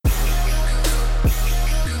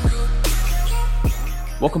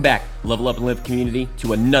Welcome back, Level Up and Live community,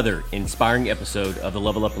 to another inspiring episode of the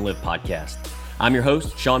Level Up and Live podcast. I'm your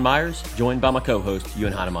host, Sean Myers, joined by my co-host,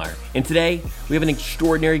 Ewan Heinemeier. And today, we have an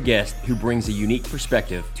extraordinary guest who brings a unique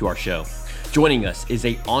perspective to our show. Joining us is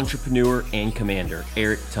an entrepreneur and commander,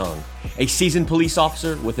 Eric Tung, a seasoned police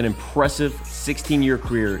officer with an impressive 16-year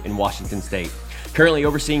career in Washington State, currently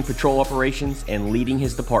overseeing patrol operations and leading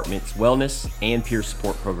his department's wellness and peer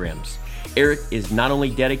support programs. Eric is not only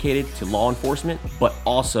dedicated to law enforcement, but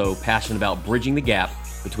also passionate about bridging the gap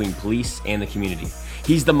between police and the community.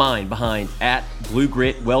 He's the mind behind at Blue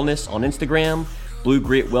Grit Wellness on Instagram,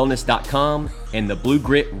 bluegritwellness.com, and the Blue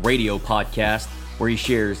Grit Radio podcast, where he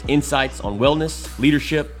shares insights on wellness,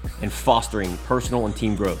 leadership, and fostering personal and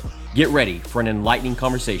team growth. Get ready for an enlightening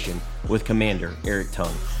conversation with Commander Eric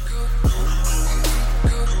Tung.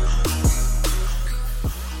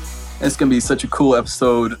 It's going to be such a cool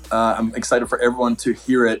episode. I'm excited for everyone to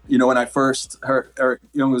hear it. You know, when I first heard Eric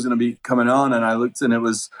Young was going to be coming on, and I looked and it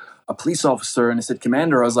was a police officer and it said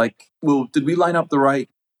commander, I was like, well, did we line up the right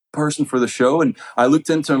person for the show? And I looked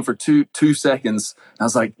into him for two seconds. And I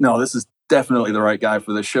was like, no, this is definitely the right guy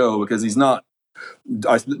for the show, because he's not,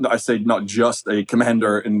 I say not just a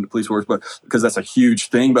commander in the police force, but because that's a huge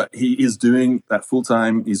thing, but he is doing that full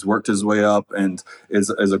time. He's worked his way up and is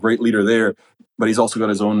a great leader there. But he's also got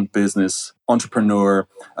his own business, entrepreneur.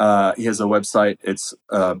 He has a website. It's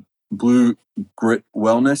Blue Grit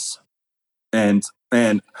Wellness. And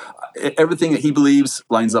everything that he believes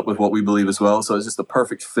lines up with what we believe as well. So it's just a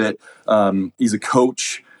perfect fit. He's a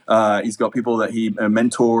coach. He's got people that he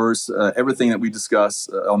mentors. Everything that we discuss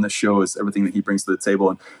on this show is everything that he brings to the table.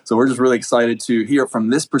 And so we're just really excited to hear from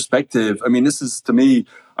this perspective. I mean, this is, to me,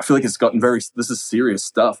 I feel like it's gotten this is serious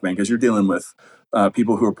stuff, man, because you're dealing with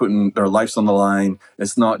people who are putting their lives on the line.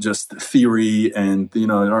 It's not just theory and, you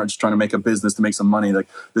know, they're not just trying to make a business to make some money. Like,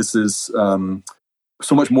 this is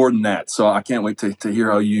so much more than that. So I can't wait to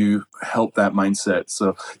hear how you help that mindset.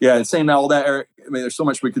 So yeah, and saying all that, Eric, I mean, there's so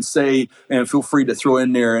much we could say, and feel free to throw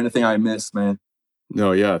in there anything I missed, man.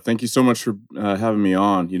 No, yeah. Thank you so much for having me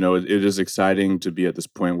on. You know, it is exciting to be at this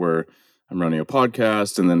point where I'm running a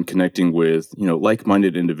podcast and then connecting with, you know,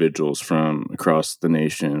 like-minded individuals from across the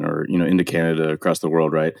nation or, you know, into Canada, across the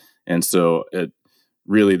world, right? And so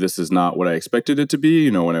really, this is not what I expected it to be,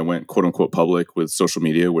 you know, when I went quote unquote public with social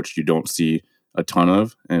media, which you don't see a ton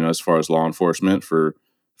of, and as far as law enforcement for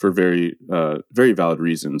very, very valid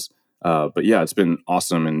reasons. But yeah, it's been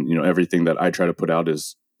awesome. And, you know, everything that I try to put out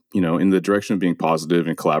is, you know, in the direction of being positive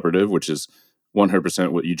and collaborative, which is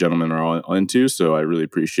 100% what you gentlemen are all into. So I really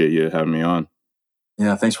appreciate you having me on.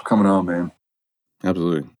 Yeah, thanks for coming on, man.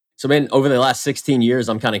 Absolutely. So, man, over the last 16 years,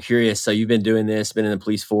 I'm kind of curious. So you've been doing this, been in the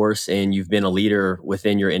police force, and you've been a leader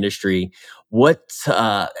within your industry. What,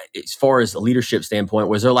 as far as a leadership standpoint,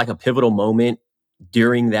 was there like a pivotal moment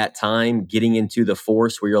during that time getting into the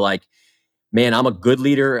force where you're like, man, I'm a good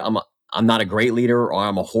leader, I'm not a great leader, or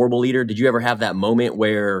I'm a horrible leader? Did you ever have that moment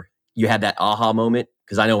where you had that aha moment?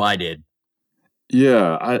 Because I know I did.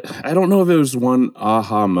 Yeah, I don't know if there was one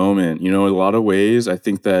aha moment. You know, in a lot of ways, I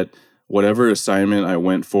think that whatever assignment I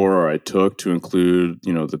went for or I took, to include,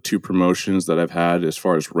 you know, the 2 promotions that I've had as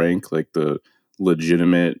far as rank, like the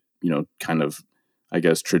legitimate, you know, kind of, I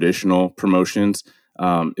guess, traditional promotions,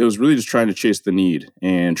 it was really just trying to chase the need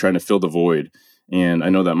and trying to fill the void. And I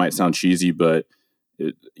know that might sound cheesy, but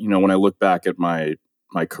you know, when I look back at my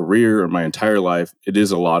career or my entire life, it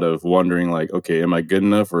is a lot of wondering, like, okay, am I good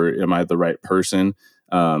enough, or am I the right person?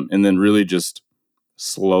 And then really just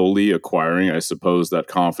slowly acquiring, I suppose, that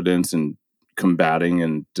confidence and combating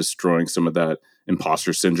and destroying some of that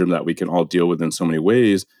imposter syndrome that we can all deal with in so many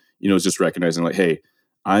ways. You know, it's just recognizing, like, hey,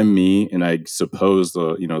 I'm me. And I suppose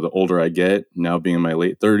the older I get, now being in my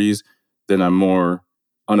late 30s, then I'm more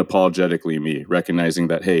unapologetically me, recognizing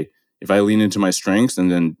that, hey, if I lean into my strengths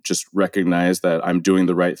and then just recognize that I'm doing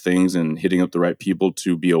the right things and hitting up the right people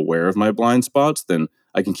to be aware of my blind spots, then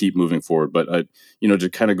I can keep moving forward. But, you know, to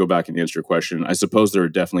kind of go back and answer your question, I suppose there are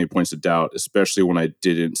definitely points of doubt, especially when I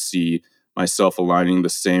didn't see myself aligning the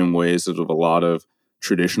same ways of a lot of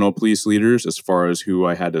traditional police leaders as far as who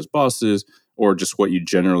I had as bosses, or just what you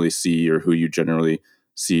generally see or who you generally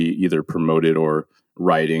see either promoted or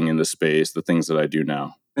writing in the space, the things that I do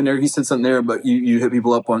now. And there, he said something there, but you hit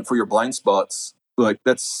people up for your blind spots. Like,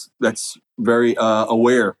 that's very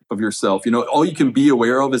aware of yourself. You know, all you can be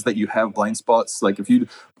aware of is that you have blind spots. Like, a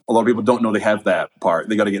lot of people don't know they have that part.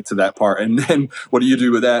 They got to get to that part, and then what do you do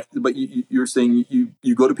with that? But you're saying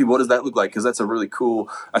you go to people. What does that look like? Because that's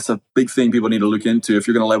a big thing people need to look into if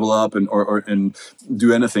you're going to level up and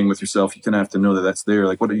do anything with yourself. You kind of have to know that that's there.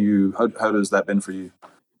 Like, how does that been for you?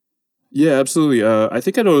 Yeah, absolutely. I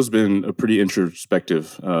think I'd always been a pretty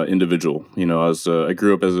introspective individual. I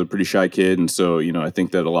grew up as a pretty shy kid, and so I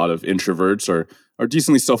think that a lot of introverts are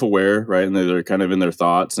decently self aware, right? And they're kind of in their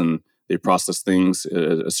thoughts and they process things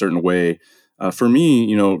a certain way. For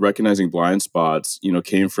me, recognizing blind spots,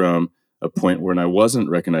 came from a point when I wasn't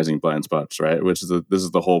recognizing blind spots, right? This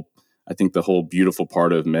is the whole, I think the whole beautiful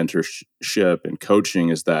part of mentorship and coaching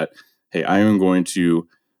is that, hey, I am going to,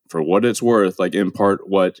 for what it's worth, like impart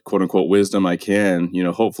what quote unquote wisdom I can.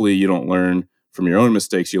 Hopefully you don't learn from your own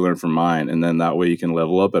mistakes, you learn from mine, and then that way you can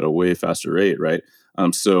level up at a way faster rate, right?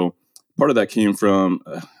 So part of that came from,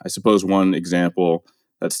 I suppose, one example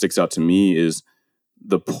that sticks out to me is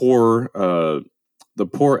the poor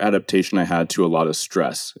adaptation I had to a lot of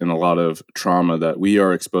stress and a lot of trauma that we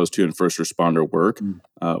are exposed to in first responder work,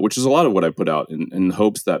 which is a lot of what I put out in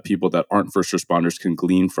hopes that people that aren't first responders can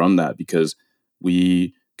glean from that, because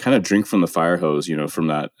we kind of drink from the fire hose, from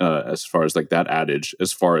that, as far as like that adage,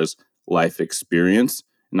 as far as life experience.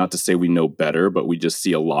 Not to say we know better, but we just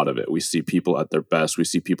see a lot of it. We see people at their best. We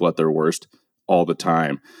see people at their worst all the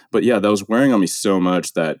time. But yeah, that was wearing on me so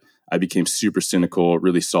much that I became super cynical,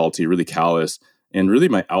 really salty, really callous, and really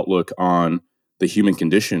my outlook on the human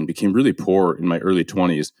condition became really poor in my early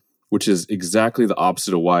 20s, which is exactly the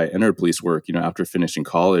opposite of why I entered police work. After finishing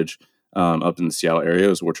college up in the Seattle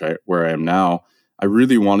area, where I am now. I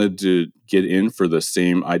really wanted to get in for the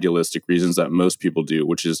same idealistic reasons that most people do,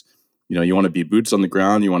 which is, you want to be boots on the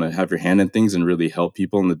ground, you want to have your hand in things and really help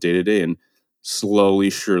people in the day to day and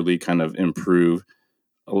slowly, surely kind of improve,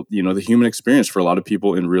 the human experience for a lot of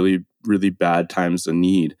people in really, really bad times of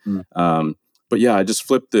need. But yeah, I just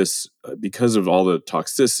flipped this because of all the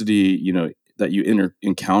toxicity, that you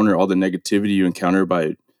encounter, all the negativity you encounter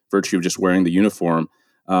by virtue of just wearing the uniform.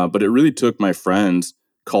 But it really took my friends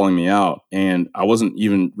calling me out, and I wasn't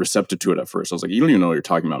even receptive to it at first. I was like, you don't even know what you're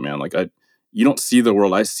talking about, man. Like, you don't see the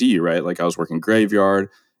world I see, right? Like, I was working graveyard,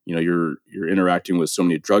 you're interacting with so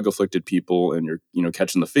many drug afflicted people, and you're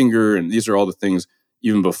catching the finger, and these are all the things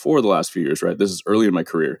even before the last few years, right? This is early in my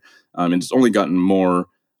career. And it's only gotten more,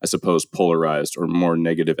 I suppose, polarized or more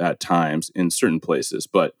negative at times in certain places.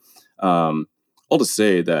 But all to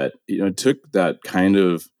say that, it took that kind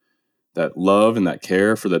of that love and that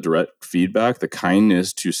care for the direct feedback, the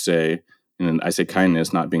kindness to say, and I say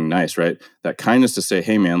kindness, not being nice, right? That kindness to say,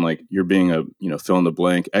 hey man, like you're being a, fill in the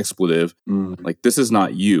blank expletive, like this is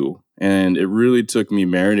not you. And it really took me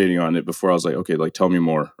marinating on it before I was like, okay, like tell me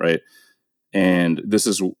more, right? And this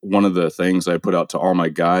is one of the things I put out to all my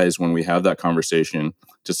guys when we have that conversation,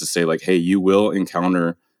 just to say like, hey, you will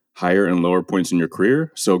encounter higher and lower points in your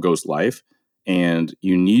career. So goes life. And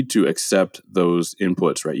you need to accept those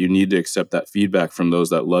inputs, right? You need to accept that feedback from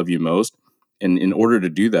those that love you most. And in order to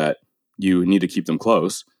do that, you need to keep them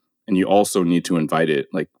close. And you also need to invite it,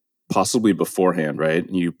 like possibly beforehand, right?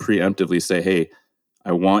 You preemptively say, hey,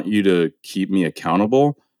 I want you to keep me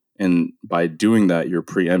accountable. And by doing that, you're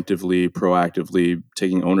preemptively, proactively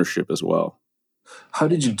taking ownership as well. How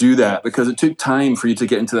did you do that? Because it took time for you to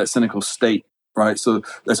get into that cynical state, right? So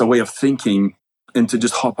there's a way of thinking, and to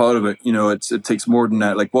just hop out of it, it takes more than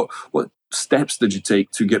that. Like what steps did you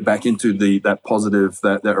take to get back into that positive,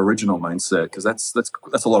 that original mindset? Because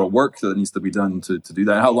that's a lot of work that needs to be done to do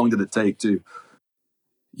that. How long did it take to?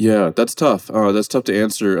 Yeah, that's tough. That's tough to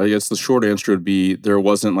answer. I guess the short answer would be there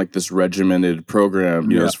wasn't like this regimented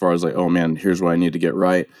program, as far as like, oh man, here's what I need to get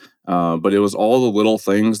right. But it was all the little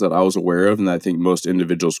things that I was aware of, and that I think most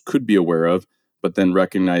individuals could be aware of. But then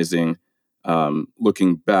recognizing,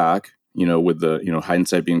 looking back, with the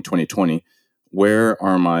hindsight being 2020, where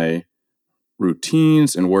are my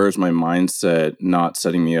routines and where is my mindset not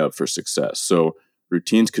setting me up for success? So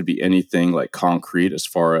routines could be anything like concrete as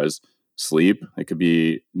far as sleep. It could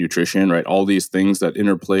be nutrition, right? All these things that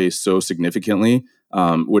interplay so significantly,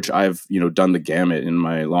 which I've, done the gamut in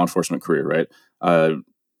my law enforcement career, right? I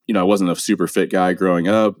wasn't a super fit guy growing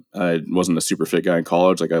up. I wasn't a super fit guy in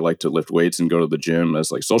college. Like I like to lift weights and go to the gym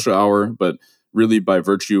as like social hour, but really by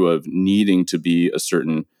virtue of needing to be a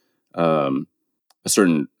certain,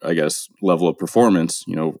 I guess, level of performance,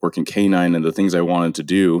 working K9 and the things I wanted to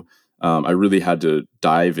do, I really had to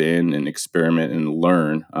dive in and experiment and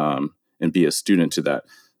learn, and be a student to that.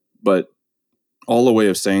 But all the way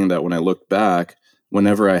of saying that, when I look back,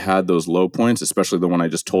 whenever I had those low points, especially the one I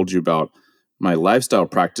just told you about, my lifestyle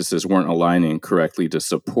practices weren't aligning correctly to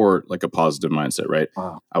support like a positive mindset, right?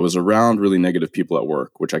 Wow. I was around really negative people at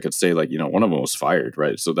work, which I could say like, one of them was fired,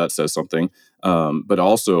 right? So that says something. But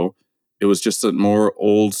also it was just a more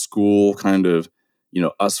old school kind of,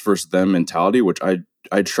 us versus them mentality, which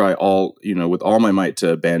I try all, with all my might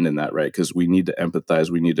to abandon that, right? Because we need to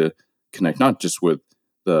empathize. We need to connect, not just with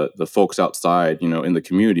the folks outside, in the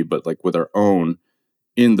community, but like with our own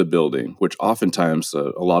in the building, which oftentimes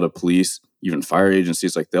a lot of police, even fire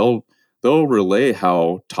agencies, like they'll relay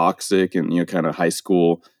how toxic and kind of high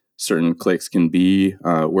school certain cliques can be,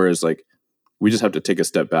 whereas like we just have to take a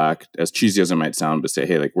step back, as cheesy as it might sound, but say,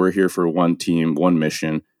 hey, like we're here for one team, one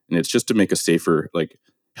mission, and it's just to make a safer, like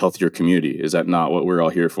healthier community. Is that not what we're all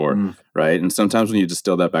here for? Right? And sometimes when you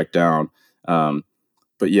distill that back down,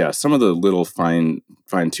 but yeah, some of the little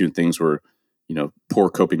fine-tuned things were, poor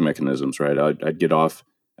coping mechanisms, right? I'd get off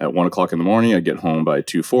at 1:00 in the morning. I'd get home by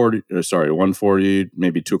 1:40,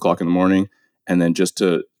 maybe 2:00 in the morning. And then just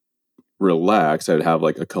to relax, I'd have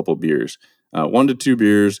like a couple beers, 1 to 2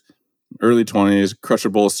 beers, early 20s, crush a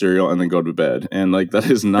bowl of cereal, and then go to bed. And like, that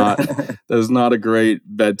is not a great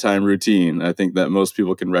bedtime routine. I think that most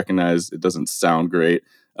people can recognize it doesn't sound great.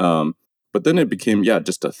 But then it became,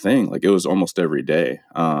 just a thing. Like it was almost every day.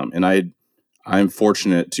 And I'm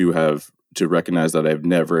fortunate to recognize that I've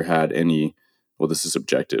never had any, well, this is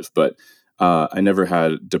subjective, but I never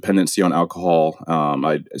had dependency on alcohol.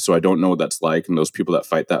 So I don't know what that's like. And those people that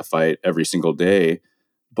fight that fight every single day,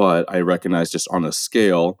 but I recognize just on a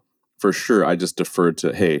scale, for sure, I just deferred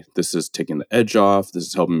to, hey, this is taking the edge off. This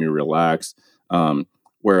is helping me relax.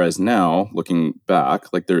 Whereas now, looking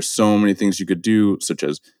back, like there's so many things you could do, such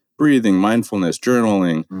as breathing, mindfulness,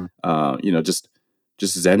 journaling, just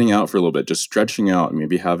zenning out for a little bit, just stretching out,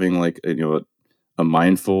 maybe having like, a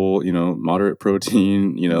mindful, moderate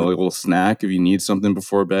protein, like a little snack if you need something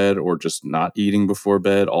before bed, or just not eating before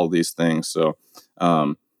bed, all these things.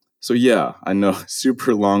 So yeah, I know,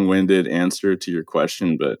 super long-winded answer to your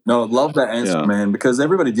question, but no, love that answer, man, because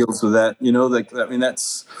everybody deals with that.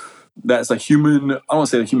 That's a human. I don't want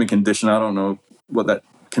to say the human condition. I don't know what that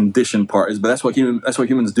condition part is, but that's what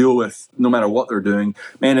humans deal with, no matter what they're doing,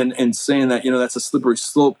 man. And saying that, that's a slippery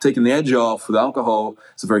slope. Taking the edge off with alcohol,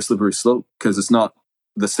 it's a very slippery slope because it's not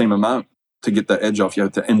the same amount. To get that edge off, you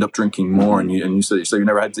have to end up drinking more, and you said you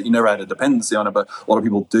never had a dependency on it, but a lot of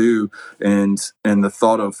people do, and the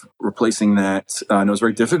thought of replacing that, I know it's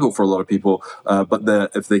very difficult for a lot of people, but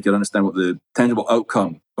if they could understand what the tangible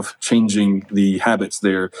outcome of changing the habits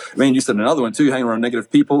there. I mean, you said another one too: hanging around negative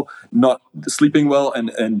people, not sleeping well,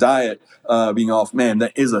 and diet being off. Man,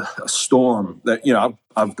 that is a storm. That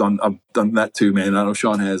I've done that too, man. I know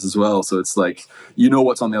Sean has as well. So it's like,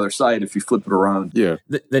 what's on the other side if you flip it around. Yeah.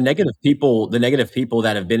 The negative people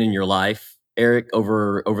that have been in your life, Eric,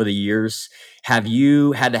 over the years, have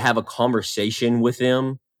you had to have a conversation with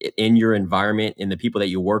them in your environment, in the people that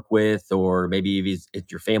you work with, or maybe if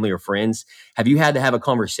it's your family or friends? Have you had to have a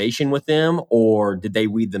conversation with them, or did they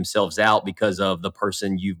weed themselves out because of the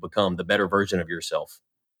person you've become, the better version of yourself?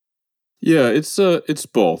 Yeah, it's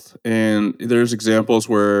both. And there's examples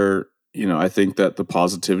where, I think that the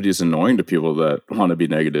positivity is annoying to people that want to be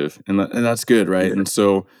negative, and that's good, right? Yeah. And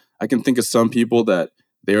so I can think of some people that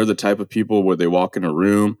they are the type of people where they walk in a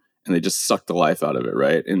room and they just suck the life out of it,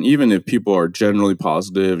 right? And even if people are generally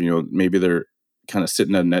positive, maybe they're kind of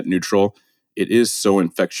sitting at net neutral, it is so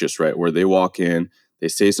infectious, right? Where they walk in, they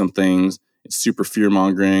say some things, it's super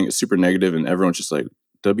fear-mongering, it's super negative, and everyone's just like,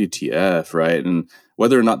 WTF, right? And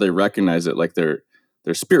whether or not they recognize it, like their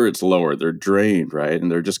spirit's lower, they're drained, right?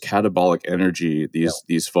 And they're just catabolic energy,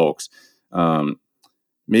 these folks.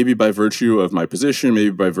 Maybe by virtue of my position,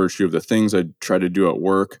 maybe by virtue of the things I try to do at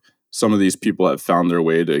work, some of these people have found their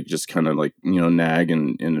way to just kind of like, nag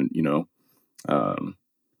and I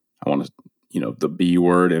want to, the B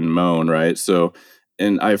word and moan, right? So,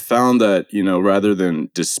 and I found that, rather than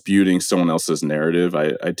disputing someone else's narrative,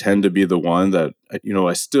 I tend to be the one that, I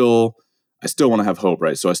still want to have hope,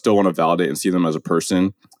 right? So I still want to validate and see them as a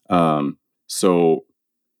person. So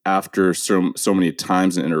after so many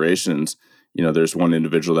times and iterations, there's one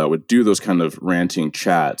individual that would do those kind of ranting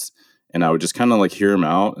chats, and I would just kind of like hear him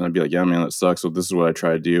out, and I'd be like, yeah, man, that sucks. So this is what I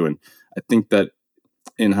try to do. And I think that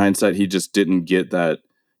in hindsight, he just didn't get that.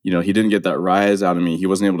 He didn't get that rise out of me. He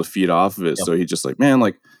wasn't able to feed off of it. Yep. So he just like, man,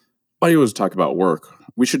 like, why do you always talk about work?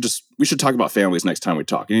 We should talk about families next time we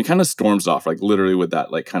talk. And he kind of storms off, like literally with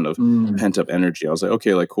that, like kind of pent up energy. I was like,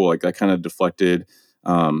 okay, like cool. Like that kind of deflected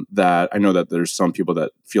that. I know that there's some people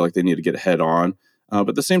that feel like they need to get head on. But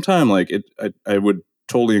at the same time, like I would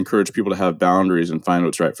totally encourage people to have boundaries and find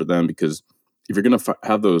what's right for them, because if you're going to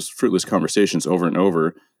have those fruitless conversations over and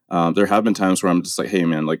over, there have been times where I'm just like, hey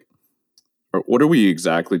man, like, what are we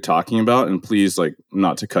exactly talking about? And please, like,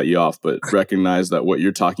 not to cut you off, but recognize that what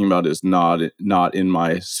you're talking about is not in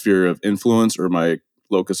my sphere of influence or my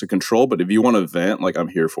locus of control. But if you want to vent, like, I'm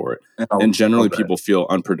here for it. And generally people feel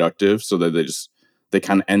unproductive, so that they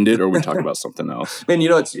kind of end it or we talk about something else. Man,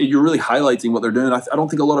 you're really highlighting what they're doing. I don't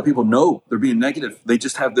think a lot of people know they're being negative. They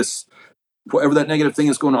just have this, whatever that negative thing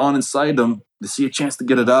is going on inside them, they see a chance to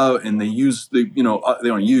get it out, and they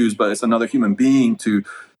don't use, but it's another human being to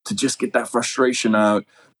just get that frustration out.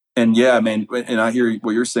 And yeah, man, and I hear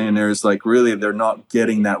what you're saying there is like, really, they're not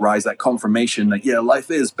getting that rise, that confirmation that, yeah,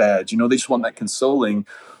 life is bad. They just want that consoling.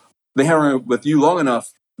 They hang with you long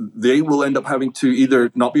enough, they will end up having to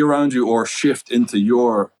either not be around you or shift into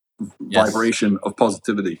your vibration of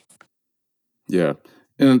positivity. Yeah.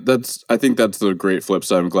 And I think that's the great flip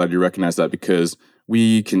side. I'm glad you recognize that, because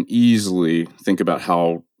we can easily think about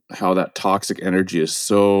how that toxic energy is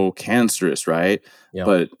so cancerous, right? Yeah.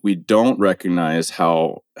 But we don't recognize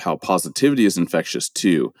how positivity is infectious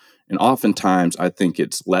too. And oftentimes I think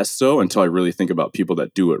it's less so until I really think about people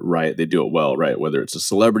that do it right. They do it well, right? Whether it's a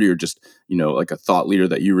celebrity or just, like a thought leader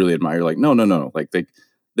that you really admire. You're like, no. Like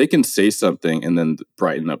they can say something and then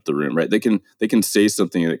brighten up the room, right? They can say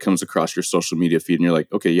something that comes across your social media feed and you're like,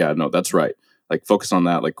 okay, yeah, no, that's right. Like focus on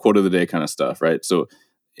that, like quote of the day kind of stuff, right? So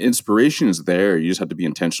inspiration is there. You just have to be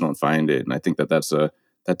intentional and find it. And I think that's a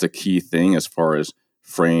key thing as far as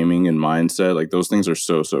framing and mindset. Like those things are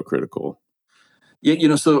so, so critical.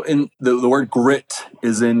 Yeah, so in the word grit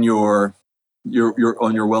is in your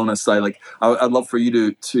on your wellness side. Like I'd love for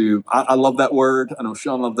you to I love that word. I know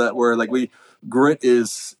Sean loved that word. Like grit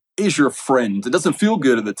is your friend. It doesn't feel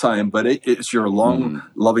good at the time, but it's your long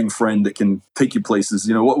loving friend that can take you places.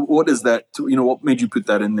 What is that? What made you put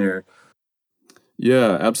that in there?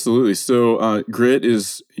 Yeah, absolutely. So grit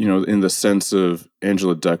is, in the sense of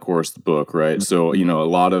Angela Duckworth's book, right? So, a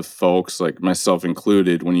lot of folks, like myself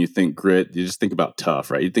included, when you think grit, you just think about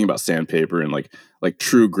tough, right? You think about sandpaper and like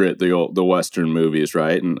True Grit, the Western movies,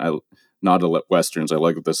 right? And not Westerns. I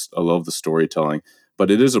love the storytelling,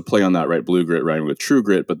 but it is a play on that, right? Blue grit, right? With True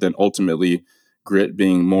Grit, but then ultimately grit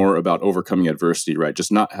being more about overcoming adversity, right?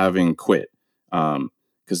 Just not having quit.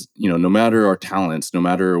 Because, no matter our talents, no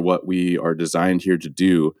matter what we are designed here to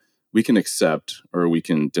do, we can accept or we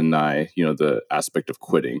can deny, the aspect of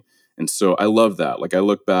quitting. And so I love that. Like I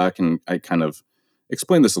look back and I kind of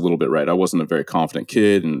explain this a little bit, right? I wasn't a very confident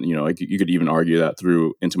kid. And, you could even argue that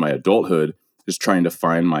through into my adulthood, just trying to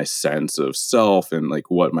find my sense of self and like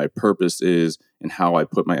what my purpose is and how I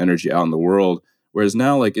put my energy out in the world. Whereas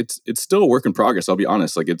now, like it's still a work in progress. I'll be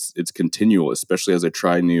honest. Like it's continual, especially as I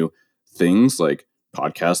try new things like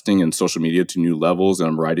podcasting and social media to new levels, and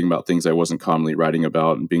I'm writing about things I wasn't commonly writing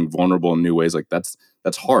about and being vulnerable in new ways. Like that's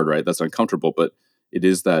hard, right? That's uncomfortable, but it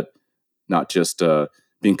is that not just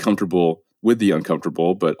being comfortable with the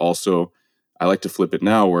uncomfortable, but also I like to flip it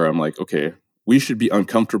now where I'm like, okay, we should be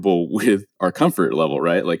uncomfortable with our comfort level,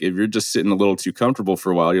 right? Like if you're just sitting a little too comfortable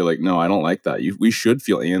for a while, you're like, no, I don't like that. We should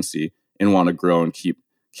feel antsy and want to grow and keep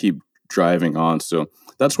driving on. So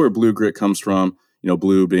that's where Blue Grit comes from.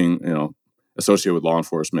 Blue being, associated with law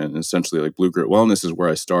enforcement, and essentially like Blue Grit Wellness is where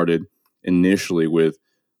I started initially with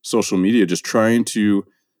social media, just trying to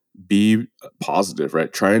be positive,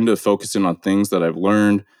 right? Trying to focus in on things that I've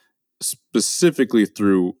learned specifically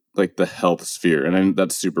through like the health sphere. And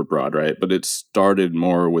that's super broad, right? But it started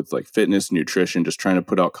more with like fitness, nutrition, just trying to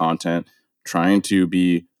put out content, trying to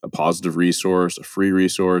be a positive resource, a free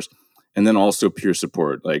resource, and then also peer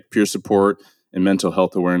support. Like peer support and mental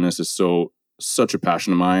health awareness is such a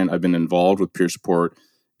passion of mine. I've been involved with peer support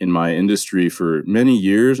in my industry for many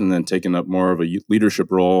years and then taken up more of a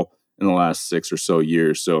leadership role in the last 6 or so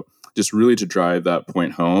years. So just really to drive that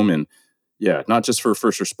point home. And yeah, not just for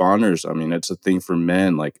first responders. I mean, it's a thing for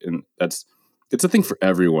men, and it's a thing for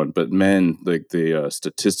everyone, but men, like the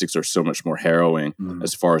statistics are so much more harrowing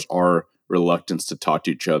as far as our reluctance to talk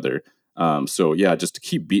to each other. So yeah, just to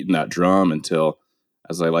keep beating that drum until,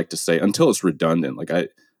 as I like to say, until it's redundant. Like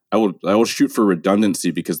I will shoot for redundancy,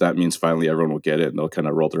 because that means finally everyone will get it and they'll kind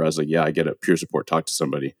of roll their eyes like, yeah, I get it. Peer support, talk to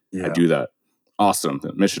somebody. Yeah. I do that. Awesome.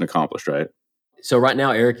 Mission accomplished, right? So right now,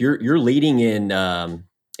 Eric, you're leading in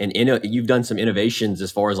you've done some innovations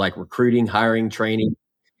as far as like recruiting, hiring, training,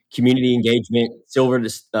 community engagement,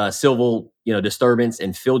 civil disturbance,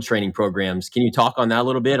 and field training programs. Can you talk on that a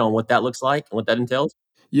little bit on what that looks like and what that entails?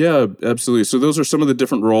 Yeah, absolutely. So those are some of the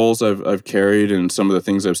different roles I've carried, and some of the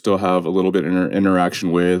things I still have a little bit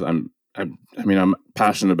interaction with. I'm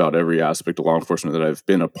passionate about every aspect of law enforcement that I've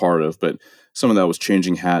been a part of, but some of that was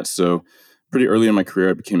changing hats. So pretty early in my career,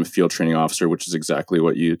 I became a field training officer, which is exactly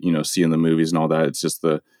what you see in the movies and all that. It's just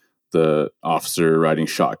the officer riding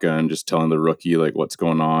shotgun, just telling the rookie like what's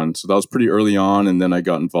going on. So that was pretty early on, and then I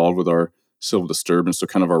got involved with our civil disturbance, so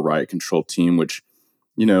kind of our riot control team, which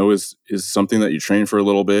is something that you train for a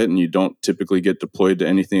little bit, and you don't typically get deployed to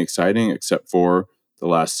anything exciting except for the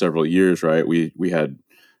last several years, right? We had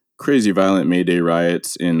crazy violent May Day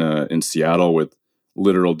riots in Seattle with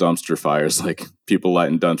literal dumpster fires, like people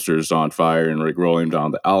lighting dumpsters on fire and like rolling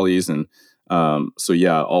down the alleys. And so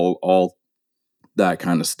yeah, all that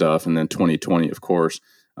kind of stuff. And then 2020, of course.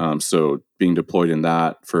 So being deployed in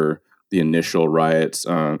that for the initial riots,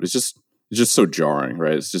 it's just so jarring,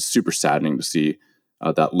 right? It's just super saddening to see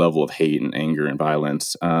that level of hate and anger and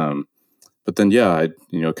violence. But then, yeah, I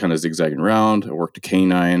kind of zigzagging around. I worked a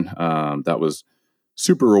canine. That was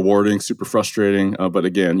super rewarding, super frustrating. But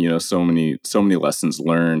again, so many lessons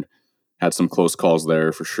learned. Had some close calls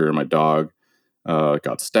there for sure. My dog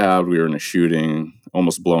got stabbed. We were in a shooting,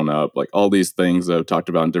 almost blown up. Like all these things that I've talked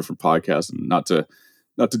about in different podcasts, and not to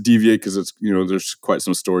deviate because it's there's quite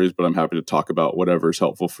some stories, but I'm happy to talk about whatever is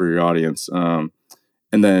helpful for your audience. And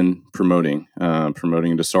then promoting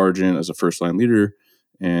to sergeant as a first line leader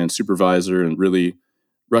and supervisor, and really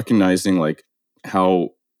recognizing like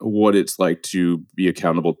what it's like to be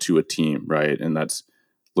accountable to a team, right? And that's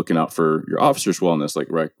looking out for your officers' wellness,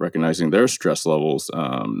 like recognizing their stress levels,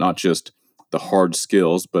 not just the hard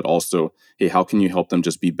skills, but also, hey, how can you help them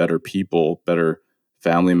just be better people, better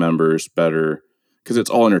family members, better, because it's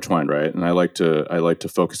all intertwined, right? And I like to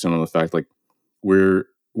focus in on the fact like we're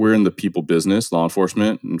in the people business, law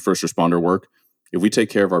enforcement and first responder work. If we take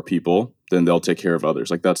care of our people, then they'll take care of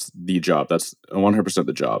others. Like that's the job. That's 100%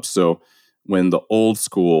 the job. So when the old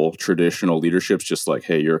school traditional leadership's just like,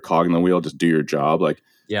 hey, you're a cog in the wheel, just do your job. Like,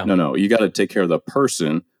 no, you got to take care of the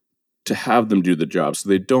person to have them do the job so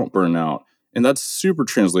they don't burn out. And that's super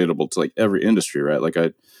translatable to like every industry, right? Like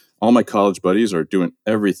all my college buddies are doing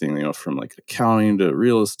everything, from like accounting to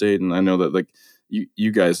real estate. And I know that like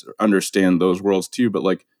you guys understand those worlds too, but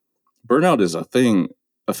like burnout is a thing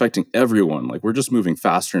affecting everyone. Like we're just moving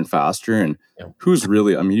faster and faster. And who's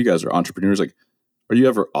really, I mean, you guys are entrepreneurs. Like, are you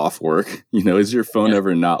ever off work? Is your phone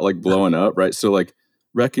ever not like blowing up? Right. So like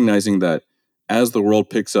recognizing that as the world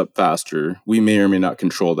picks up faster, we may or may not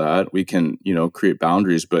control that. We can, create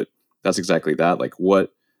boundaries, but that's exactly that. Like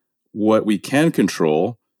what we can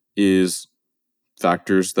control is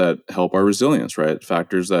factors that help our resilience, right?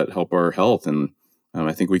 Factors that help our health. And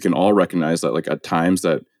I think we can all recognize that like at times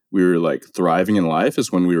that we were like thriving in life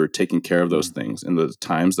is when we were taking care of those things. And the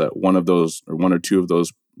times that one of those or one or two of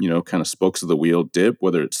those, kind of spokes of the wheel dip,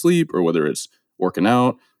 whether it's sleep or whether it's working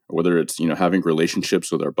out or whether it's, having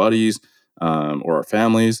relationships with our buddies or our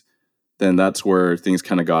families, then that's where things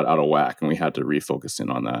kind of got out of whack and we had to refocus in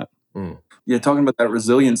on that. Yeah, talking about that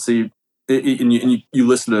resiliency, and you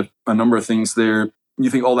listed a number of things there. You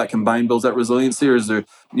think all that combined builds that resiliency, or is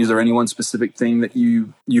there any one specific thing that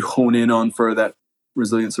you hone in on for that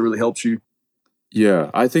resilience that really helps you?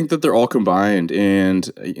 Yeah, I think that they're all combined. And,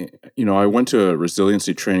 I went to a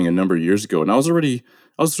resiliency training a number of years ago, and I was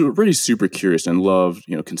already super curious and loved,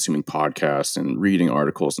 consuming podcasts and reading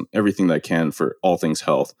articles and everything that I can for all things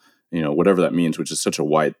health, whatever that means, which is such a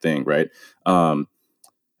wide thing, right?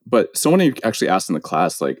 But someone actually asked in the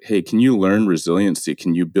class, like, hey, can you learn resiliency?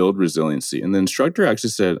 Can you build resiliency? And the instructor actually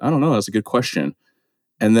said, I don't know, that's a good question.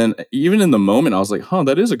 And then even in the moment, I was like,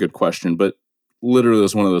 that is a good question. But literally, it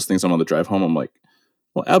was one of those things. I'm on the drive home. I'm like,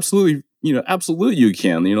 well, absolutely, absolutely you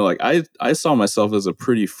can. Like I saw myself as a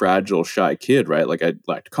pretty fragile, shy kid, right? Like I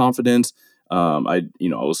lacked confidence. I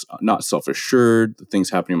was not self-assured. The things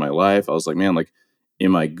happening in my life, I was like, man, like,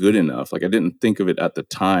 am I good enough? Like I didn't think of it at the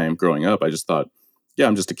time growing up. I just thought, yeah,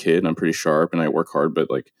 I'm just a kid and I'm pretty sharp and I work hard, but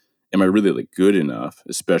like, am I really like good enough?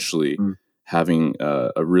 Especially having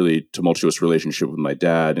a really tumultuous relationship with my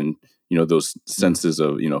dad and, those senses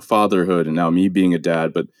of, fatherhood and now me being a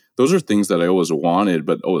dad. But those are things that I always wanted,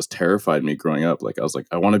 but always terrified me growing up. Like I was like,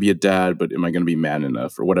 I want to be a dad, but am I going to be man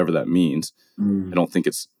enough or whatever that means? I don't think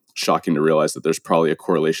it's shocking to realize that there's probably a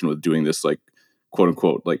correlation with doing this like quote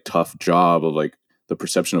unquote like tough job of like the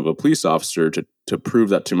perception of a police officer to prove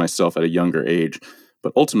that to myself at a younger age.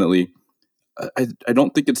 But ultimately, I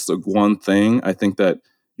don't think it's the one thing. I think that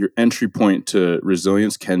your entry point to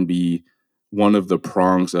resilience can be one of the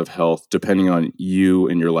prongs of health, depending on you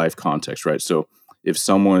and your life context, right? So if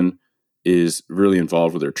someone is really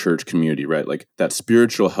involved with their church community, right, like that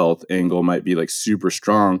spiritual health angle might be like super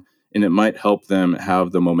strong, and it might help them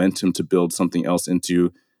have the momentum to build something else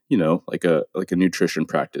into, like a nutrition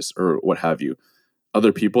practice or what have you.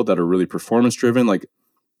 Other people that are really performance driven, like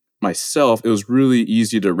myself, it was really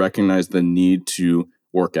easy to recognize the need to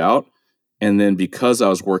work out. And then because I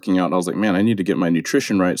was working out, I was like, man, I need to get my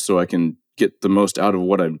nutrition right so I can get the most out of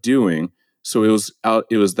what I'm doing. So it was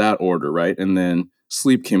that order, right? And then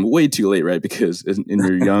sleep came way too late, right? Because in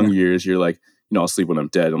your young years, you're like, I'll sleep when I'm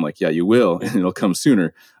dead. I'm like, yeah, you will, and it'll come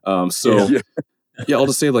sooner. Yeah, I'll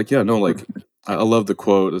just say like, yeah, no, like I love the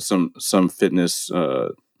quote that some fitness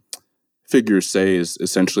figures say is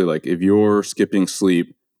essentially like, if you're skipping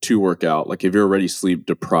sleep to work out, like if you're already sleep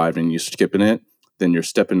deprived and you're skipping it, then you're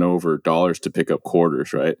stepping over dollars to pick up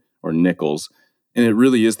quarters, right? Or nickels. And it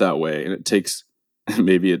really is that way. And it takes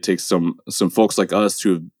maybe it takes some folks like us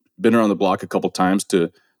who have been around the block a couple times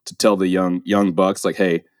to tell the young bucks, like,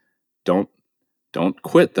 hey, don't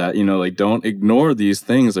quit that, like don't ignore these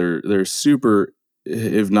things. They're super,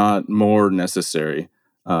 if not more necessary,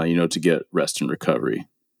 to get rest and recovery.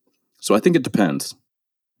 So I think it depends.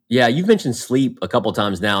 Yeah, you've mentioned sleep a couple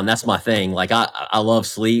times now, and that's my thing. Like I love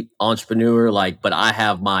sleep, entrepreneur, but I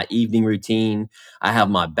have my evening routine. I have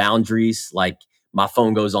my boundaries. Like my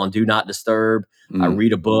phone goes on do not disturb. I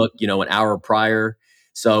read a book, an hour prior.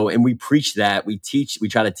 So, and we preach that. We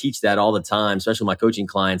try to teach that all the time, especially my coaching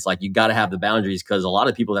clients. Like you got to have the boundaries, because a lot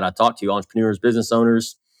of people that I talk to, entrepreneurs, business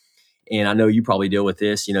owners, and I know you probably deal with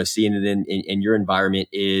this, seeing it in your environment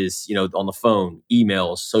is, on the phone,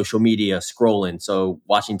 emails, social media, scrolling. So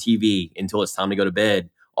watching TV until it's time to go to bed,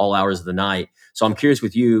 all hours of the night. So I'm curious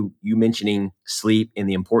with you mentioning sleep and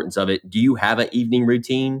the importance of it. Do you have an evening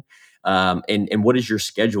routine? And what does your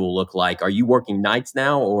schedule look like? Are you working nights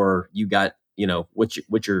now, or you got,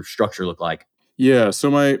 what's your structure look like? Yeah, so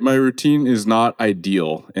my routine is not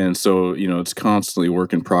ideal, and so it's constantly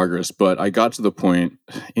work in progress. But I got to the point,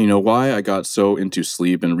 why I got so into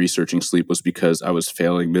sleep and researching sleep was because I was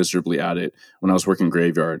failing miserably at it when I was working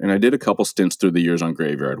graveyard, and I did a couple stints through the years on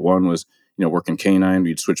graveyard. One was working canine,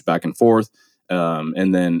 we'd switch back and forth,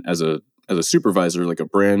 and then as a supervisor, like a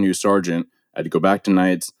brand new sergeant, I had to go back to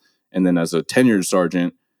nights, and then as a tenured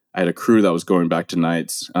sergeant, I had a crew that was going back to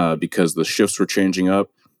nights because the shifts were changing up.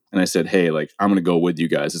 And I said, hey, like, I'm going to go with you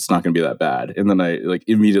guys. It's not going to be that bad. And then I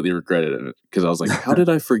immediately regretted it, because I was like, how did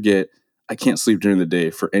I forget I can't sleep during the day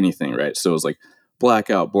for anything, right? So it was like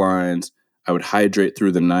blackout blinds. I would hydrate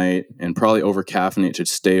through the night and probably over caffeinate to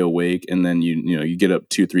stay awake. And then you get up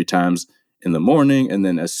 2-3 times in the morning. And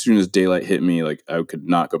then as soon as daylight hit me, like I could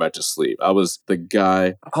not go back to sleep. I was the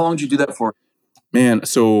guy. How long did you do that for? Man,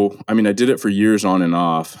 so I did it for years on and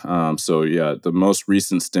off. So yeah, the most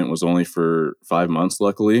recent stint was only for 5 months,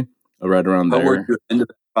 luckily, right around there. How were you into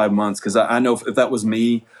the 5 months? Because I know if that was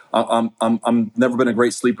me, I'm never been a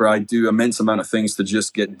great sleeper. I do immense amount of things to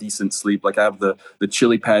just get decent sleep. Like I have the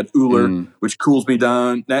chili pad Ooler, which cools me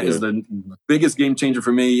down. That is the biggest game changer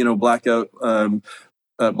for me. Blackout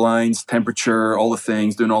blinds, temperature, all the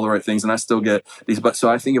things, doing all the right things, and I still get these. But so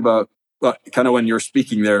I think about kind of when you're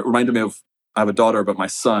speaking there, it reminded me of. I have a daughter, but my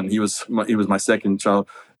son, he was my second child,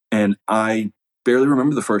 and I barely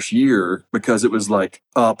remember the first year because it was like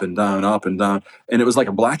up and down, and it was like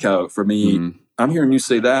a blackout for me. I'm hearing you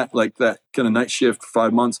say that, like that kind of night shift for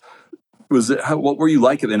 5 months. Was it? What were you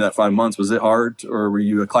like at the end of that 5 months? Was it hard, or were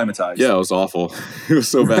you acclimatized? Yeah, it was awful. It was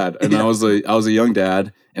so bad, and I was a young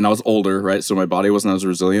dad, and I was older, right? So my body wasn't as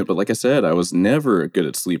resilient. But like I said, I was never a good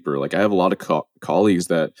at sleeper. Like I have a lot of colleagues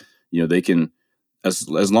that they can. As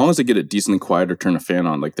long as they get it decently quiet or turn a fan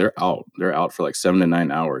on, like they're out for like 7 to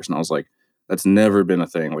 9 hours. And I was like, that's never been a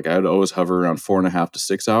thing. Like I would always hover around 4.5 to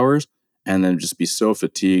 6 hours, and then just be so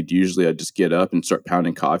fatigued. Usually I'd just get up and start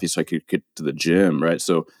pounding coffee so I could get to the gym. Right.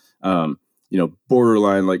 So,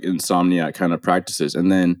 borderline like insomnia kind of practices.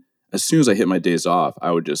 And then as soon as I hit my days off,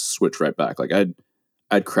 I would just switch right back. Like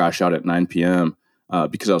I'd crash out at 9 p.m.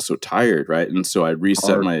 Because I was so tired, right? And so I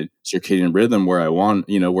reset my circadian rhythm where I want,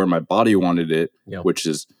 where my body wanted it, which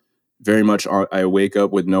is very much. I wake up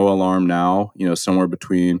with no alarm now, somewhere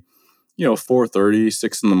between, 4:30,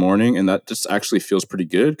 6 in the morning, and that just actually feels pretty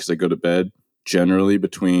good because I go to bed generally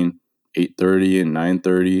between 8:30 and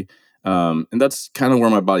 9:30, and that's kind of where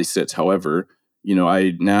my body sits. However,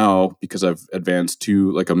 I now, because I've advanced to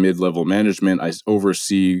like a mid-level management, I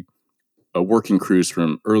oversee working crews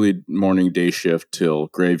from early morning day shift till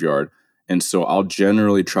graveyard. And so I'll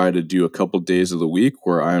generally try to do a couple days of the week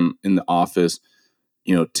where I'm in the office,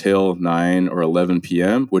 till 9 or 11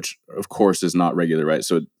 p.m., which of course is not regular, right?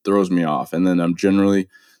 So it throws me off. And then I'm generally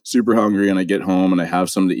super hungry and I get home and I have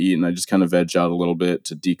something to eat and I just kind of veg out a little bit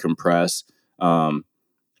to decompress.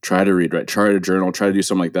 Try to read, right? Try to journal, try to do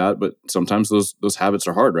something like that. But sometimes those habits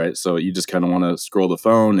are hard, right? So you just kind of want to scroll the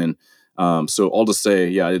phone. And so all to say,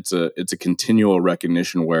 yeah, it's a continual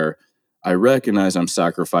recognition where I recognize I'm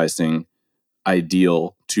sacrificing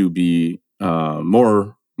ideal to be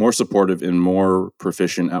more supportive and more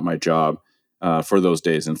proficient at my job for those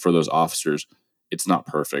days and for those officers. It's not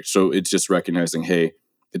perfect. So it's just recognizing, hey,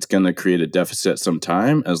 it's going to create a deficit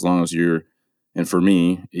sometime as long as and for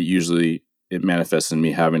me, it manifests in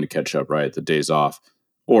me having to catch up, right? The days off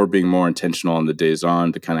or being more intentional on the days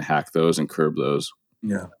on to kind of hack those and curb those.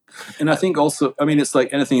 Yeah. And I think also, I mean, it's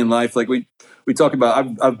like anything in life. Like we talk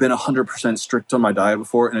about, I've been 100% strict on my diet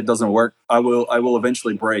before, and it doesn't work. I will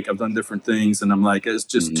eventually break. I've done different things, and I'm like, it's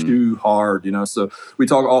just Hmm. too hard, So we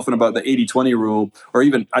talk often about the 80-20 rule, or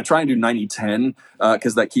even I try and do 90-10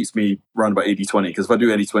 because that keeps me around about 80-20. Because if I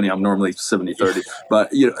do 80-20, I'm normally 70-30.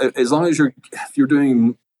 But as long as if you're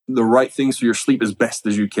doing the right things for your sleep as best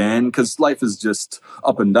as you can, because life is just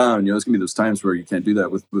up and down. There's gonna be those times where you can't do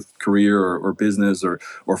that with career or business or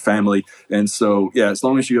family. And so, yeah, as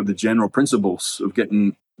long as you have the general principles of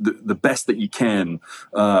getting the best that you can,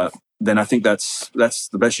 then I think that's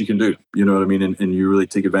the best you can do. You know what I mean? And you really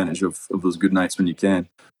take advantage of those good nights when you can.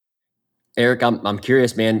 Eric, I'm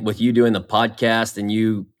curious, man, with you doing the podcast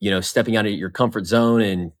and stepping out of your comfort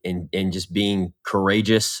zone and just being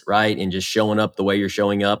courageous, right? And just showing up the way you're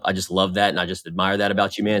showing up. I just love that. And I just admire that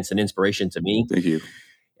about you, man. It's an inspiration to me. Thank you.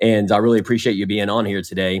 And I really appreciate you being on here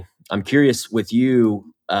today. I'm curious with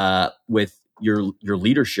you, with your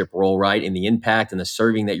leadership role, right? And the impact and the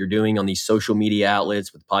serving that you're doing on these social media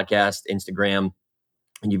outlets with podcast, Instagram,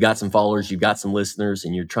 and you've got some followers, you've got some listeners,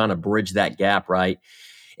 and you're trying to bridge that gap, right?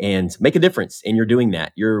 And make a difference. And you're doing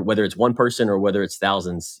that. Whether it's one person or whether it's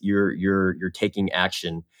thousands, you're taking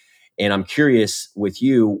action. And I'm curious with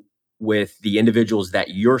you, with the individuals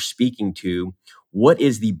that you're speaking to, what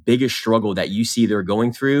is the biggest struggle that you see they're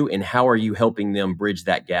going through, and how are you helping them bridge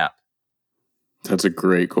that gap? That's a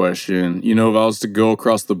great question. If I was to go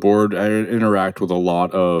across the board, I interact with a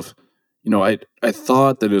lot of, I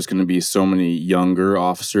thought that it was going to be so many younger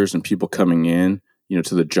officers and people coming in,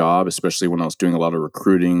 to the job, especially when I was doing a lot of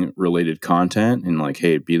recruiting related content and like,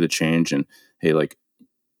 hey, be the change. And hey, like,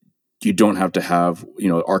 you don't have to have,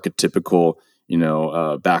 archetypical,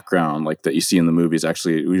 background like that you see in the movies.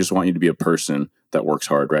 Actually, we just want you to be a person that works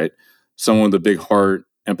hard, right? Someone with a big heart,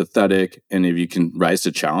 empathetic, and if you can rise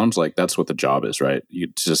to challenge, like that's what the job is, right?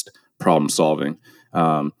 It's just problem solving.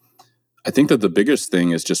 I think that the biggest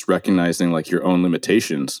thing is just recognizing like your own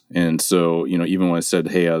limitations. And so, even when I said,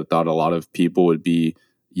 hey, I thought a lot of people would be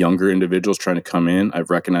younger individuals trying to come in, I'm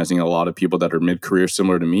recognizing a lot of people that are mid-career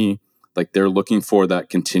similar to me, like they're looking for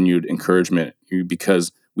that continued encouragement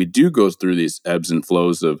because we do go through these ebbs and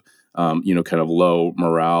flows of, kind of low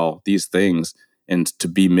morale, these things. And to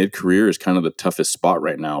be mid-career is kind of the toughest spot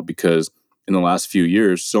right now because in the last few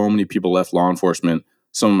years, so many people left law enforcement.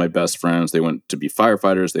 Some of my best friends, they went to be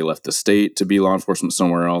firefighters. They left the state to be law enforcement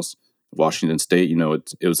somewhere else. Washington State,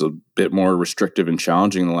 it was a bit more restrictive and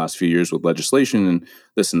challenging in the last few years with legislation and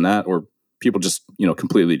this and that, or people just,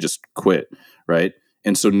 completely just quit, right?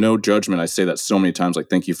 And so no judgment. I say that so many times, like,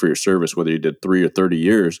 thank you for your service, whether you did 3 or 30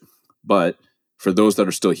 years. But for those that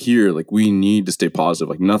are still here, like, we need to stay positive.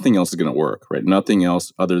 Like, nothing else is going to work, right? Nothing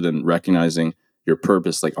else other than recognizing your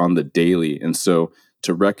purpose, like, on the daily. And so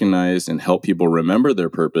to recognize and help people remember their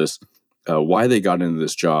purpose, why they got into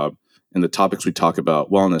this job, and the topics we talk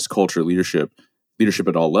about, wellness, culture, leadership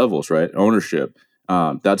at all levels, right? Ownership.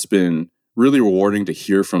 That's been really rewarding to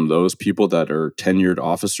hear from those people that are tenured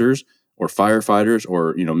officers or firefighters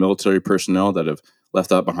or, military personnel that have left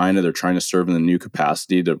that behind and they're trying to serve in the new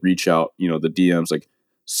capacity to reach out, the DMs, like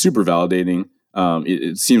super validating.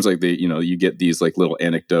 It seems like you get these like little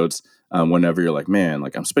anecdotes whenever you're like, man,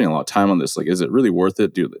 like I'm spending a lot of time on this. Like, is it really worth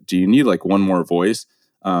it? Do you need like one more voice?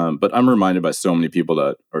 But I'm reminded by so many people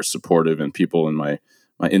that are supportive and people in my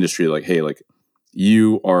industry, like, hey, like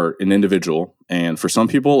you are an individual. And for some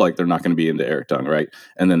people, like they're not going to be into Eric Dung, right?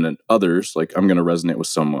 And then others, like I'm going to resonate with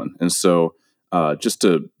someone. And so just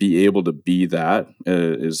to be able to be that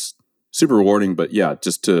is super rewarding. But yeah,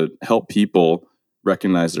 just to help people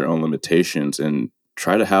recognize their own limitations and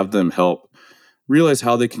try to have them help realize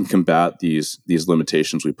how they can combat these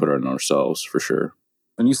limitations we put on ourselves, for sure.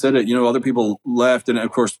 And you said it, other people left. And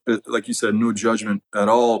of course, like you said, no judgment at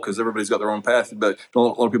all because everybody's got their own path. But a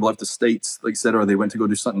lot of people left the States, like you said, or they went to go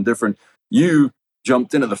do something different. You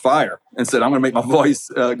jumped into the fire and said, I'm going to make my voice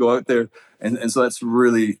go out there. And so that's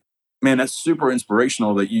really, man, that's super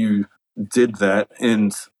inspirational that you did that.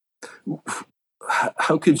 And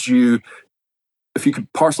how could you, if you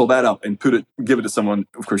could parcel that up and give it to someone,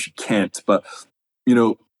 of course you can't, but,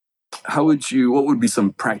 what would be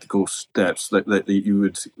some practical steps that you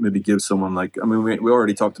would maybe give someone? Like, I mean, we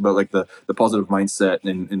already talked about like the positive mindset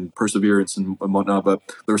and perseverance and whatnot, but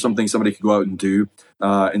there are some things somebody could go out and do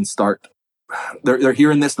and start. They're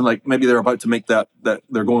hearing this and like maybe they're about to make that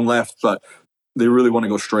they're going left, but they really want to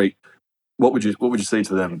go straight. What would you say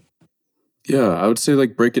to them? Yeah, I would say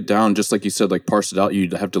like break it down, just like you said, like parse it out.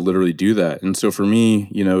 You'd have to literally do that. And so for me,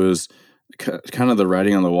 it was kind of the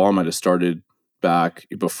writing on the wall might have started back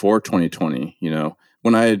before 2020,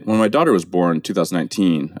 when my daughter was born in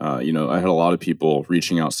 2019, I had a lot of people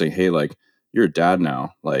reaching out saying, "Hey, like you're a dad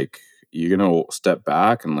now, like you're gonna step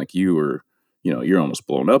back and like you were, you're almost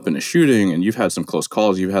blown up in a shooting and you've had some close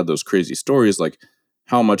calls, you've had those crazy stories. Like,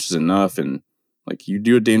 how much is enough? And like you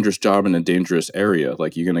do a dangerous job in a dangerous area,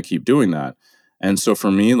 like you're gonna keep doing that." And so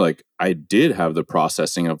for me, like I did have the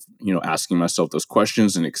processing of asking myself those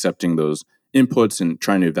questions and accepting those inputs and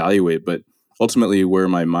trying to evaluate, but ultimately where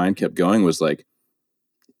my mind kept going was like,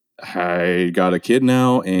 I got a kid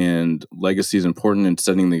now and legacy is important in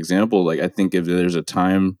setting the example. Like, I think if there's a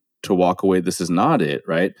time to walk away, this is not it.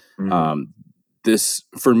 Right. This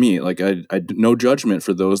for me, like I no judgment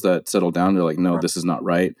for those that settle down. They're like, no, this is not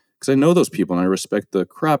right. Cause I know those people and I respect the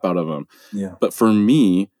crap out of them. Yeah. But for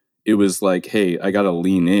me, it was like, hey, I got to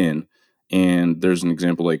lean in. And there's an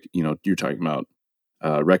example, like, you're talking about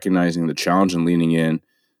recognizing the challenge and leaning in.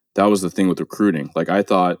 That was the thing with recruiting. Like I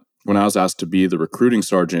thought when I was asked to be the recruiting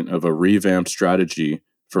sergeant of a revamped strategy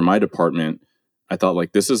for my department, I thought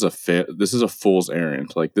like this is a fool's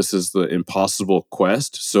errand. Like this is the impossible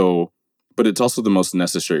quest. So, but it's also the most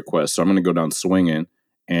necessary quest. So I'm going to go down swinging.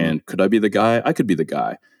 And could I be the guy? I could be the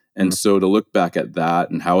guy. And so to look back at that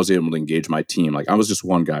and how I was able to engage my team, like I was just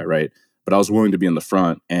one guy, right? But I was willing to be in the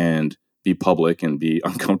front and be public and be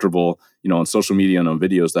uncomfortable, on social media and on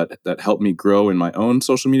videos that helped me grow in my own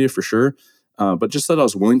social media for sure. But just that I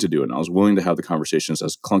was willing to do it. And I was willing to have the conversations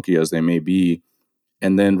as clunky as they may be,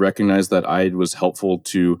 and then recognize that I was helpful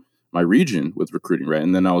to my region with recruiting, right?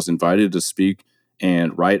 And then I was invited to speak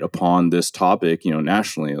and write upon this topic,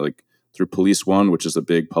 nationally, like through Police One, which is a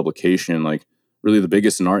big publication, like really the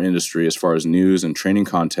biggest in our industry as far as news and training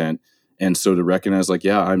content. And so to recognize like,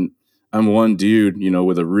 yeah, I'm one dude,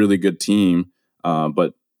 with a really good team.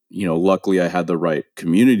 But, luckily I had the right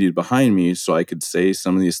community behind me so I could say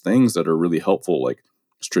some of these things that are really helpful, like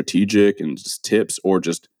strategic and just tips or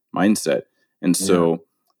just mindset. And so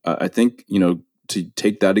I think, to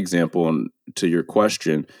take that example and to your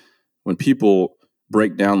question, when people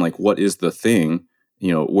break down like what is the thing,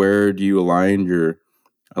 where do you align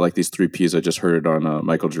I like these 3 Ps. I just heard it on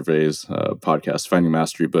Michael Gervais' podcast, Finding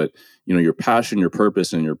Mastery. But your passion, your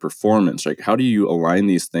purpose, and your performance. Like, how do you align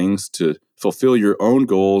these things to fulfill your own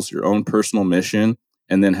goals, your own personal mission,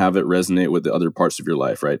 and then have it resonate with the other parts of your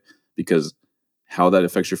life, right? Because how that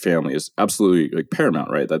affects your family is absolutely like paramount,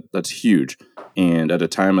 right? That's huge. And at a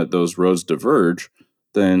time that those roads diverge,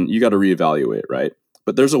 then you got to reevaluate, right?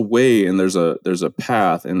 But there's a way and there's a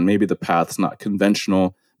path, and maybe the path's not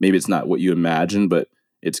conventional. Maybe it's not what you imagine, but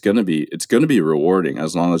it's gonna be rewarding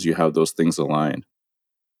as long as you have those things aligned.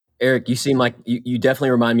 Eric, you seem like you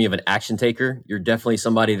definitely remind me of an action taker. You're definitely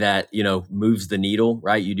somebody that, moves the needle,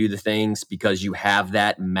 right? You do the things because you have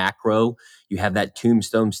that macro, you have that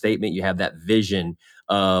tombstone statement, you have that vision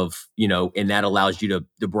of, and that allows you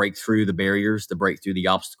to break through the barriers, to break through the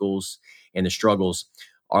obstacles and the struggles.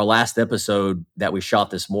 Our last episode that we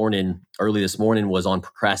shot early this morning, was on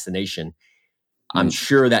procrastination. I'm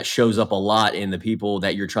sure that shows up a lot in the people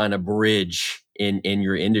that you're trying to bridge in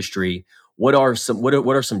your industry. What are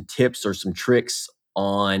some tips or some tricks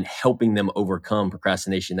on helping them overcome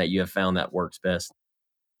procrastination that you have found that works best?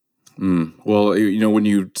 Well, when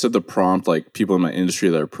you said the prompt, like people in my industry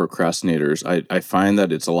that are procrastinators, I find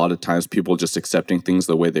that it's a lot of times people just accepting things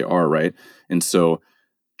the way they are, right? And so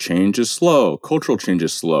change is slow, cultural change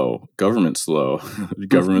is slow, government's slow,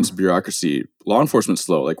 government's bureaucracy, law enforcement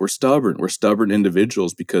slow. Like we're stubborn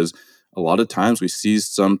individuals because a lot of times we see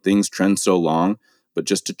some things trend so long, but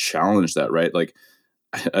just to challenge that, right? Like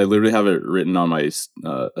I literally have it written on my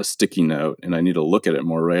a sticky note, and I need to look at it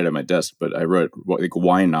more right at my desk. But I wrote like,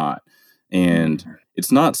 why not? And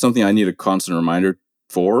it's not something I need a constant reminder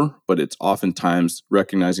for, but it's oftentimes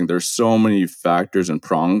recognizing there's so many factors and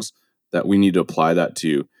prongs that we need to apply that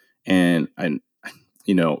to. And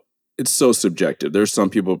it's so subjective. There's some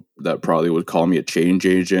people that probably would call me a change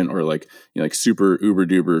agent or like super uber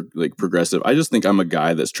duper like progressive. I just think I'm a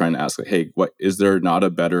guy that's trying to ask like, hey, what is there not a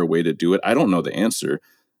better way to do it? I don't know the answer.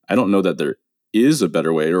 I don't know that there is a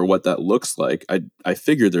better way or what that looks like. I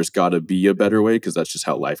figure there's got to be a better way because that's just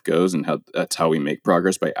how life goes and that's how we make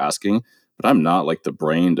progress by asking. But I'm not like the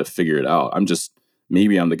brain to figure it out.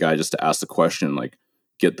 Maybe I'm the guy just to ask the question, like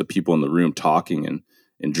get the people in the room talking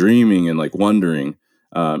and dreaming and like wondering.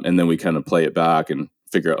 And then we kind of play it back and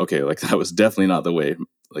figure out, okay, like that was definitely not the way.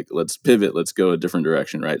 Like, let's pivot, let's go a different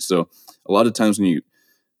direction, right? So a lot of times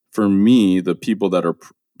for me, the people that are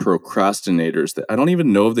procrastinators, that I don't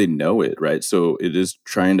even know if they know it, right? So it is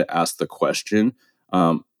trying to ask the question,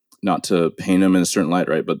 not to paint them in a certain light,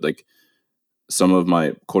 right? But like some of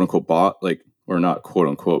my quote unquote or not quote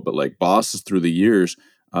unquote, but like bosses through the years,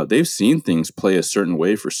 they've seen things play a certain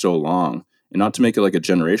way for so long. And not to make it like a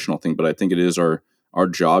generational thing, but I think it is our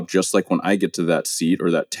job, just like when I get to that seat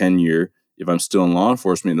or that tenure, if I'm still in law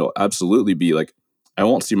enforcement, it'll absolutely be like, I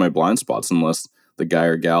won't see my blind spots unless the guy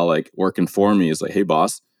or gal like working for me is like, hey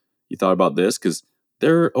boss, you thought about this? Because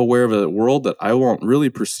they're aware of a world that I won't really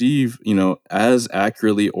perceive, as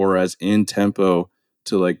accurately or as in tempo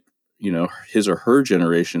to like, his or her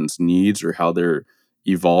generation's needs or how they're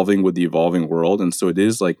evolving with the evolving world. And so it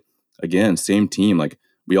is like, again, same team, like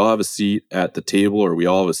we all have a seat at the table or we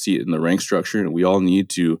all have a seat in the rank structure, and we all need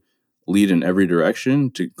to lead in every direction,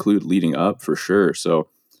 to include leading up for sure. So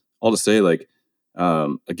all to say, like,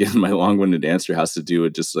 again, my long-winded answer has to do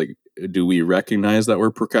with just like, do we recognize that we're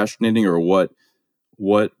procrastinating, or what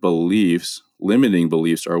beliefs, limiting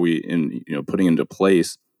beliefs, are we putting into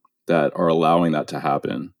place that are allowing that to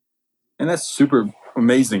happen? And that's super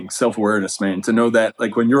amazing self-awareness, man, to know that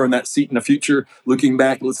like when you're in that seat in the future, looking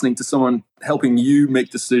back, listening to someone helping you make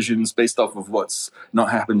decisions based off of what's not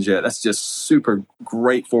happened yet. That's just super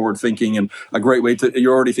great forward thinking, and a great way to,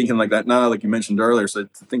 you're already thinking like that now, like you mentioned earlier. So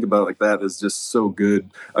to think about it like that is just so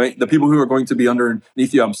good. I mean, the people who are going to be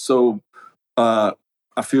underneath you, I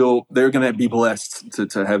feel they're going to be blessed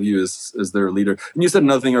to have you as their leader. And you said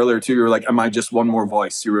another thing earlier too. You were like, am I just one more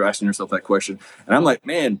voice? You were asking yourself that question. And I'm like,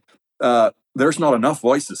 man, there's not enough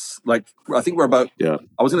voices. Like, I think we're about, I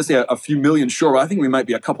was going to say a few million short, but I think we might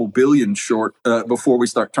be a couple billion short before we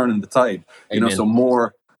start turning the tide. Amen. So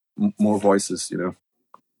more voices,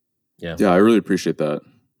 Yeah, I really appreciate that.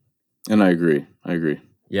 And I agree.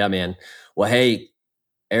 Yeah, man. Well, hey,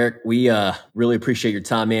 Eric, we really appreciate your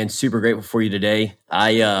time, man. Super grateful for you today.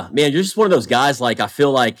 Man, you're just one of those guys, like, I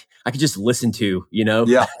feel like I could just listen to,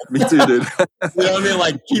 Yeah, me too, dude. You know what I mean?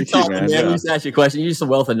 Like, keep talking, man. Yeah. We just ask you a question. You're just a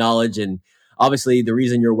wealth of knowledge. And obviously, the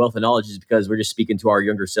reason you're a wealth of knowledge is because we're just speaking to our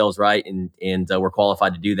younger selves, right? And we're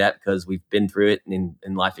qualified to do that because we've been through it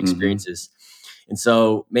in life experiences. And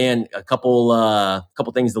so, man, a couple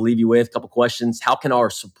things to leave you with, a couple questions. How can our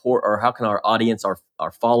audience,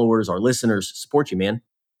 our followers, our listeners support you, man?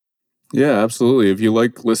 Yeah, absolutely. If you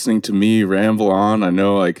like listening to me ramble on, I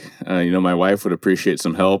know my wife would appreciate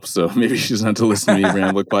some help. So maybe she doesn't have to listen to me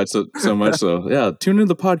ramble quite so much. So yeah, tune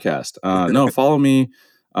into the podcast. Follow me.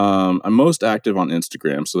 I'm most active on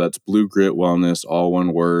Instagram. So that's Blue Grit Wellness, all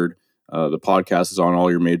one word. The podcast is on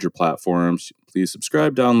all your major platforms. Please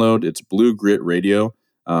subscribe, download. It's Blue Grit Radio.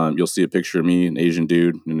 You'll see a picture of me, an Asian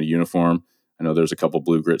dude in a uniform. I know there's a couple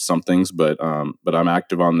Blue Grit somethings, but I'm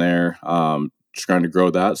active on there. Just trying to grow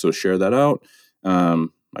that, so share that out. My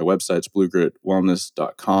website's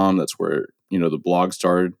bluegritwellness.com. That's where the blog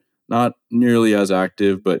started. Not nearly as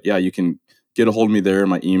active, but yeah, you can get a hold of me there.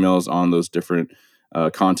 My email's on those different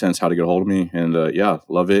contents, how to get a hold of me, and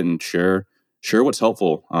love it, and share what's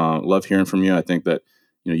helpful. Love hearing from you. I think that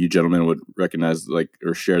you gentlemen would recognize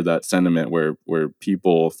or share that sentiment where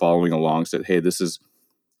people following along said, hey, this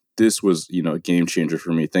was a game changer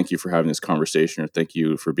for me. Thank you for having this conversation, or thank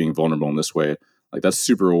you for being vulnerable in this way. Like, that's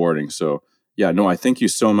super rewarding. So yeah, no, I thank you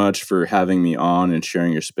so much for having me on and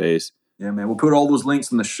sharing your space. Yeah, man. We'll put all those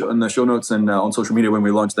links in the show notes and on social media when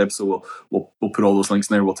we launch the episode. We'll put all those links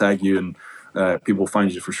in there. We'll tag you, and people will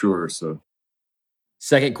find you for sure. So,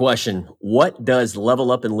 second question: what does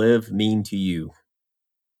level up and live mean to you?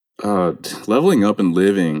 Leveling up and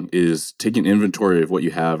living is taking inventory of what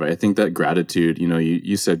you have. I think that gratitude,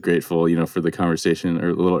 you said grateful, for the conversation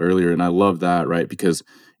a little earlier. And I love that, right? Because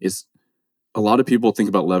it's a lot of people think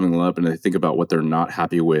about leveling up and they think about what they're not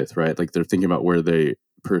happy with, right? Like, they're thinking about where they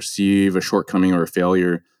perceive a shortcoming or a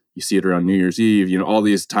failure. You see it around New Year's Eve, all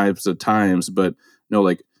these types of times, but no,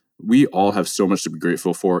 like, we all have so much to be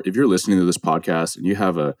grateful for. If you're listening to this podcast and you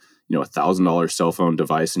have a $1,000 cell phone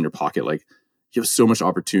device in your pocket, like, you have so much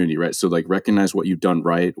opportunity, right? So like, recognize what you've done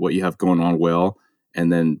right, what you have going on well, and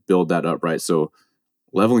then build that up, right? So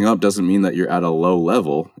leveling up doesn't mean that you're at a low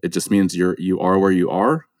level. It just means you are where you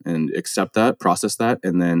are, and accept that, process that,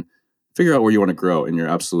 and then figure out where you want to grow, and you're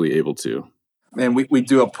absolutely able to. Man, we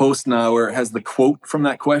do a post now where it has the quote from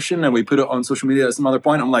that question, and we put it on social media at some other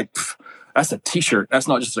point. I'm like, that's a t-shirt. That's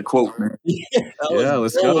not just a quote, man.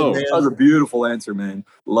 Let's go. That was a beautiful answer, man.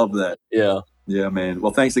 Love that. Yeah, man.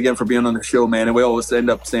 Well, thanks again for being on the show, man. And we always end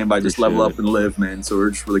up saying by just level up and live, man. So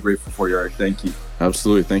we're just really grateful for you, Eric. Thank you.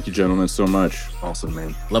 Absolutely. Thank you, gentlemen, so much. Awesome,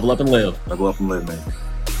 man. Level up and live. Level up and live, man.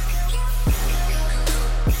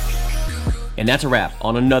 And that's a wrap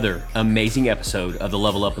on another amazing episode of the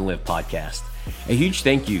Level Up and Live podcast. A huge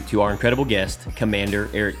thank you to our incredible guest, Commander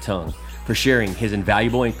Eric Tung, for sharing his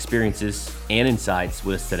invaluable experiences and insights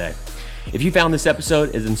with us today. If you found this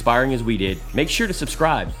episode as inspiring as we did, make sure to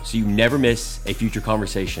subscribe so you never miss a future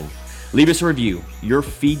conversation. Leave us a review. Your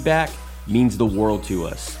feedback means the world to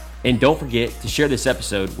us. And don't forget to share this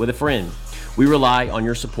episode with a friend. We rely on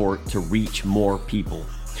your support to reach more people.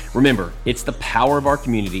 Remember, it's the power of our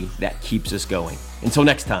community that keeps us going. Until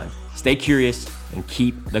next time, stay curious and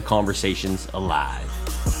keep the conversations alive.